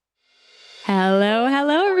Hello,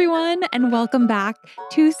 everyone, and welcome back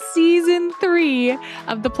to season 3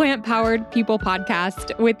 of the Plant Powered People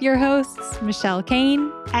podcast with your hosts, Michelle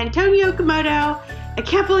Kane and Tony Okamoto. I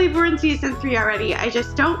can't believe we're in season 3 already. I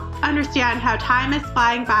just don't understand how time is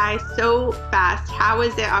flying by so fast. How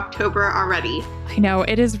is it October already? I know,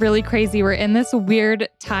 it is really crazy. We're in this weird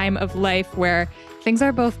time of life where things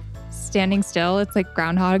are both standing still. It's like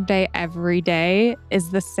Groundhog Day. Every day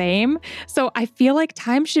is the same. So I feel like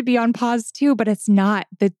time should be on pause too, but it's not.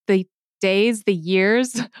 The days, the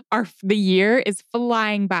years the year is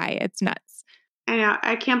flying by. It's nuts. I know.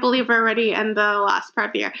 I can't believe we're already in the last part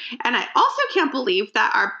of the year. And I also can't believe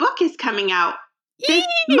that our book is coming out this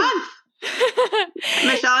month.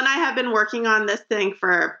 Michelle and I have been working on this thing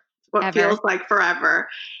for what feels like forever.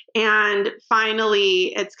 And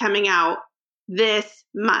finally, it's coming out this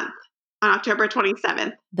month on October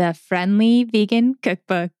 27th. The Friendly Vegan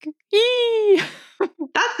Cookbook.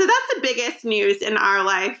 That's the biggest news in our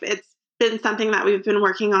life. It's been something that we've been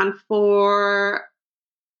working on for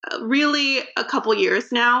really a couple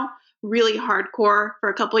years now, really hardcore for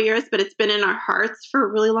a couple years, but it's been in our hearts for a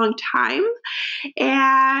really long time.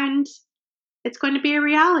 And it's going to be a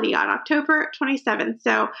reality on October 27th.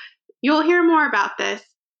 So you'll hear more about this.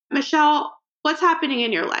 Michelle, what's happening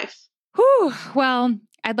in your life? Well,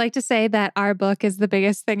 I'd like to say that our book is the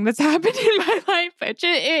biggest thing that's happened in my life. It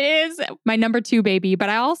is my number 2 baby, but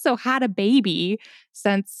I also had a baby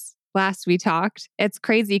since last we talked. It's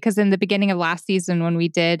crazy because in the beginning of last season, when we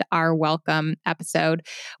did our welcome episode,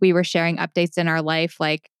 we were sharing updates in our life.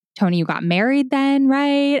 Like, Tony, you got married then,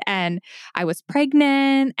 right? And I was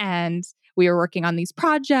pregnant and we were working on these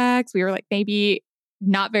projects. We were like maybe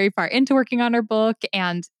not very far into working on our book.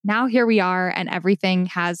 And now here we are and everything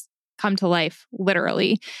has come to life,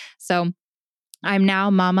 literally. So I'm now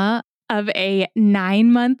mama of a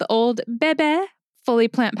 9-month-old bebe, fully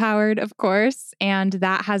plant-powered, of course. And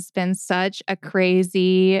that has been such a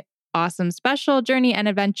crazy, awesome, special journey and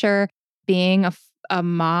adventure, being a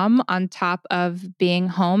mom on top of being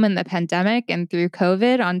home in the pandemic and through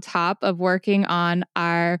COVID, on top of working on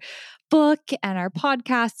our book and our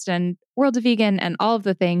podcast and World of Vegan and all of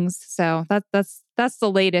the things. So that's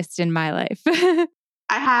the latest in my life.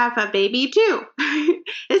 I have a baby too.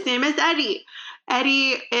 His name is Eddie.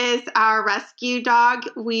 Eddie is our rescue dog.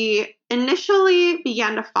 We initially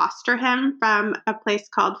began to foster him from a place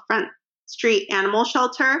called Front Street Animal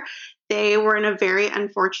Shelter. They were in a very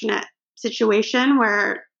unfortunate situation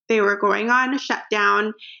where they were going on a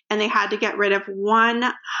shutdown and they had to get rid of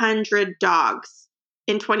 100 dogs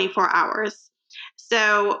in 24 hours.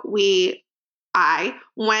 So I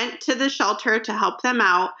went to the shelter to help them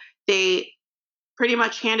out. They pretty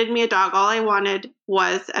much handed me a dog. All I wanted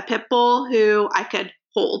was a pit bull who I could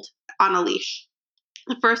hold on a leash.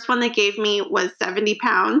 The first one they gave me was 70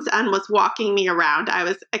 pounds and was walking me around.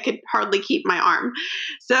 I could hardly keep my arm.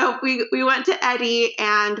 So we went to Eddie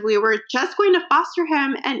and we were just going to foster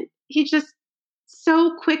him, and he just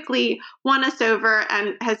so quickly won us over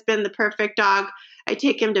and has been the perfect dog. I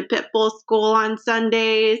take him to pit bull school on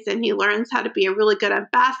Sundays and he learns how to be a really good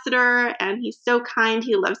ambassador, and he's so kind.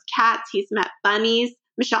 He loves cats. He's met bunnies.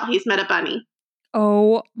 Michelle, he's met a bunny.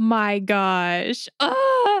 Oh my gosh.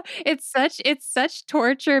 It's such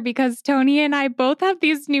torture because Tony and I both have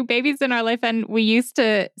these new babies in our life, and we used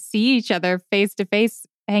to see each other face to face,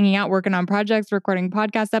 hanging out, working on projects, recording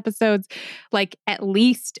podcast episodes, like at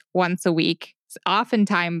least once a week,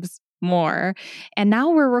 oftentimes more. And now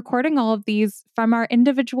we're recording all of these from our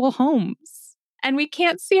individual homes and we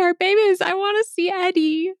can't see our babies. I want to see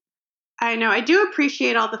Eddie. I know. I do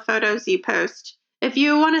appreciate all the photos you post. If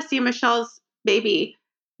you want to see Michelle's baby,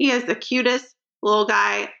 he is the cutest little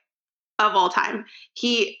guy of all time.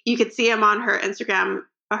 You could see him on her Instagram,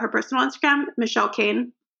 her personal Instagram, Michelle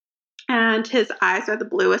Kane. And his eyes are the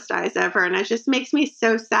bluest eyes ever. And it just makes me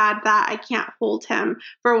so sad that I can't hold him.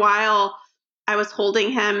 For a while, I was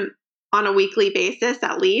holding him on a weekly basis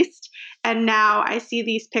at least. And now I see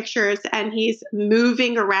these pictures and he's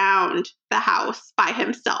moving around the house by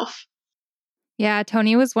himself. Yeah,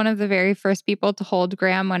 Tony was one of the very first people to hold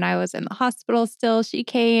Graham when I was in the hospital still. She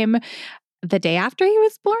came the day after he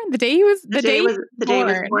was born. The day he was born.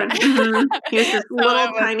 Mm-hmm. He was this little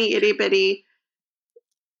tiny itty bitty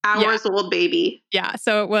old baby. Yeah.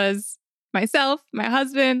 So it was myself, my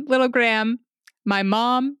husband, little Graham, my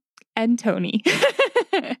mom, and Tony.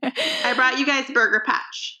 I brought you guys Burger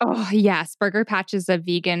Patch. Oh, yes. Burger Patch is a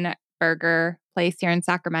vegan burger place here in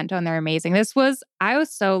Sacramento, and they're amazing. I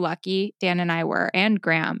was so lucky, Dan and I were, and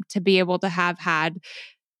Graham, to be able to have had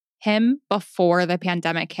him before the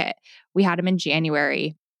pandemic hit. We had him in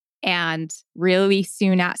January. And really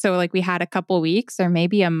soon so like we had a couple weeks or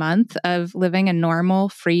maybe a month of living a normal,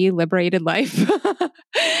 free, liberated life.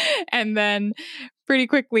 And then pretty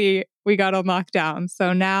quickly we got on lockdown.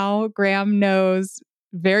 So now Graham knows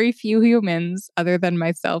very few humans other than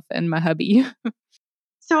myself and my hubby.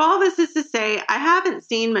 So all this is to say, I haven't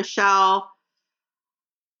seen Michelle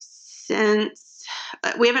since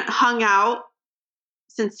we haven't hung out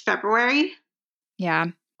since February. Yeah.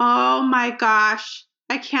 Oh my gosh.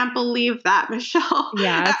 I can't believe that, Michelle.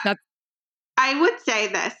 Yeah. I would say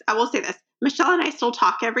this. I will say this. Michelle and I still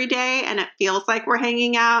talk every day, and it feels like we're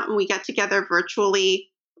hanging out, and we get together virtually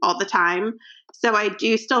all the time. So I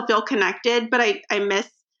do still feel connected, but I miss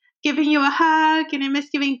giving you a hug, and I miss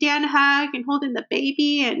giving Dan a hug and holding the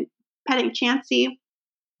baby and petting Chansey.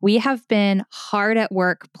 We have been hard at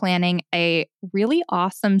work planning a really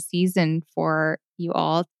awesome season for you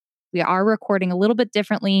all. We are recording a little bit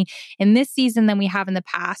differently in this season than we have in the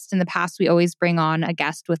past. In the past, we always bring on a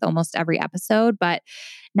guest with almost every episode. But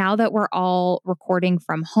now that we're all recording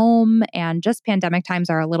from home and just pandemic times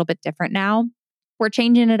are a little bit different now, we're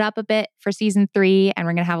changing it up a bit for season 3. And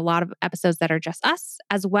we're going to have a lot of episodes that are just us,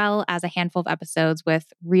 as well as a handful of episodes with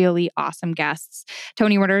really awesome guests.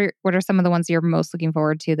 Tony, what are some of the ones you're most looking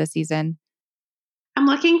forward to this season? I'm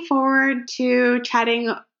looking forward to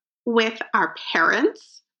chatting with our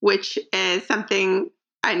parents, which is something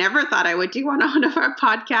I never thought I would do on one of our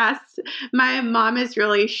podcasts. My mom is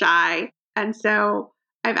really shy, and so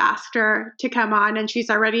I've asked her to come on, and she's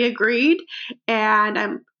already agreed. And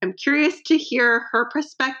I'm curious to hear her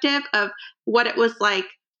perspective of what it was like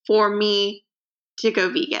for me to go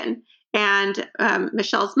vegan. And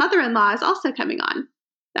Michelle's mother-in-law is also coming on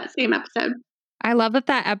that same episode. I love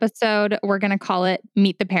that episode, we're going to call it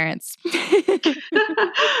Meet the Parents.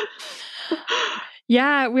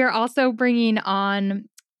 Yeah, we're also bringing on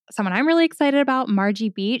someone I'm really excited about, Margie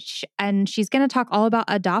Beach, and she's going to talk all about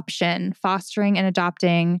adoption, fostering and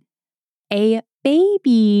adopting a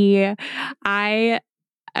baby. I'm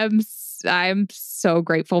so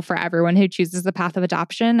grateful for everyone who chooses the path of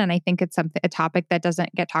adoption, and I think it's a topic that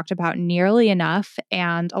doesn't get talked about nearly enough,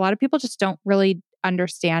 and a lot of people just don't really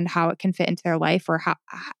understand how it can fit into their life or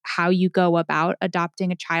how you go about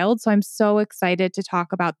adopting a child. So I'm so excited to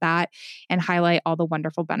talk about that and highlight all the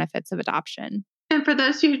wonderful benefits of adoption. And for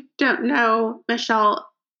those who don't know, Michelle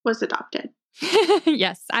was adopted.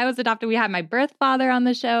 Yes, I was adopted. We had my birth father on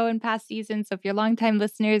the show in past seasons. So if you're longtime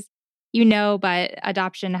listeners, you know, but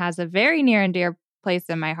adoption has a very near and dear place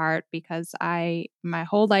in my heart because my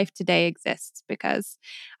whole life today exists because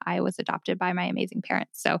I was adopted by my amazing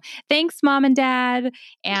parents. So thanks, Mom and Dad,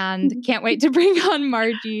 and can't wait to bring on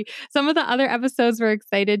Margie. Some of the other episodes we're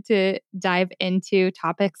excited to dive into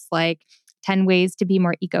topics like 10 ways to be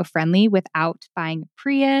more eco-friendly without buying a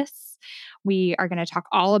Prius. We are going to talk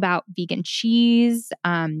all about vegan cheese,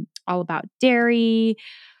 all about dairy,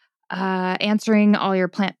 answering all your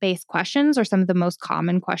plant-based questions or some of the most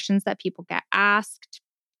common questions that people get asked.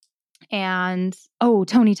 And,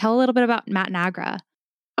 Tony, tell a little bit about Matt Nagra.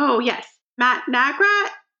 Oh, yes. Matt Nagra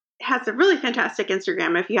has a really fantastic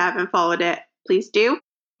Instagram. If you haven't followed it, please do.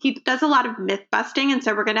 He does a lot of myth busting, and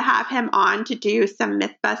so we're going to have him on to do some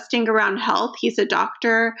myth busting around health. He's a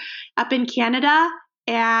doctor up in Canada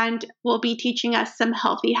and will be teaching us some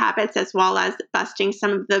healthy habits as well as busting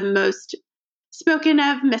some of the most spoken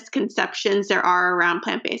of misconceptions there are around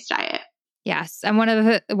plant-based diet. Yes. And one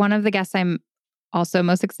of the guests I'm also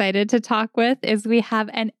most excited to talk with is we have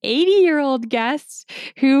an 80-year-old guest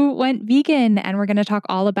who went vegan, and we're going to talk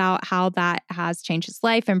all about how that has changed his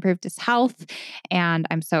life, improved his health. And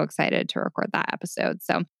I'm so excited to record that episode.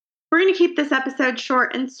 So we're going to keep this episode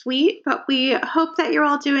short and sweet, but we hope that you're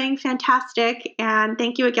all doing fantastic. And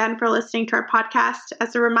thank you again for listening to our podcast.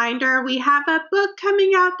 As a reminder, we have a book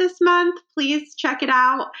coming out this month. Please check it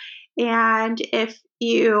out. And if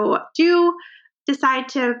you do decide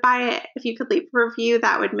to buy it, if you could leave a review,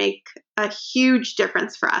 that would make a huge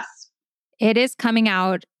difference for us. It is coming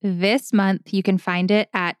out this month. You can find it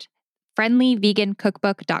at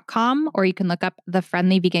friendlyvegancookbook.com, or you can look up the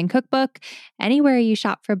Friendly Vegan Cookbook anywhere you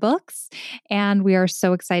shop for books. And we are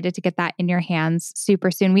so excited to get that in your hands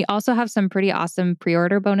super soon. We also have some pretty awesome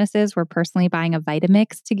pre-order bonuses. We're personally buying a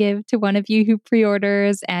Vitamix to give to one of you who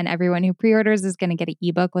pre-orders, and everyone who pre-orders is going to get an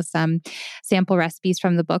ebook with some sample recipes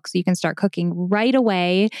from the book so you can start cooking right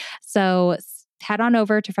away. So head on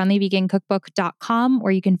over to friendlyvegancookbook.com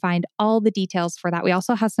where you can find all the details for that. We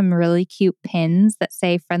also have some really cute pins that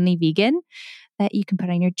say Friendly Vegan that you can put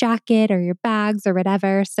on your jacket or your bags or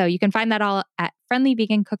whatever. So you can find that all at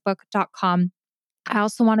friendlyvegancookbook.com. I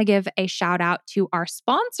also want to give a shout out to our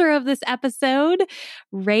sponsor of this episode,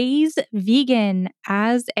 Raise Vegan.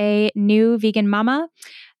 As a new vegan mama,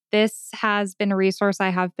 this has been a resource I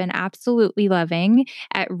have been absolutely loving.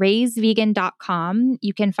 At raisevegan.com,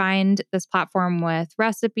 you can find this platform with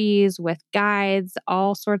recipes, with guides,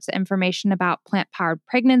 all sorts of information about plant-powered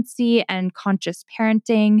pregnancy and conscious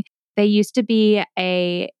parenting. They used to be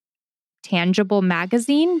a tangible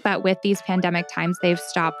magazine, but with these pandemic times, they've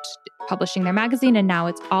stopped publishing their magazine and now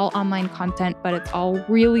it's all online content, but it's all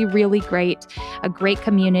really, really great. A great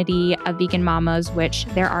community of vegan mamas, which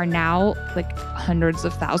there are now like hundreds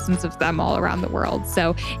of thousands of them all around the world.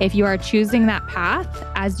 So if you are choosing that path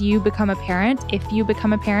as you become a parent,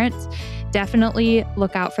 definitely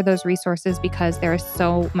look out for those resources because there is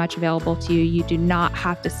so much available to you. You do not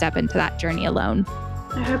have to step into that journey alone.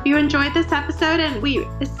 I hope you enjoyed this episode, and we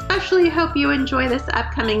especially hope you enjoy this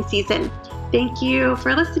upcoming season. Thank you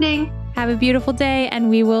for listening. Have a beautiful day, and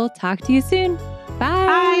we will talk to you soon.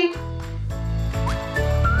 Bye. Bye.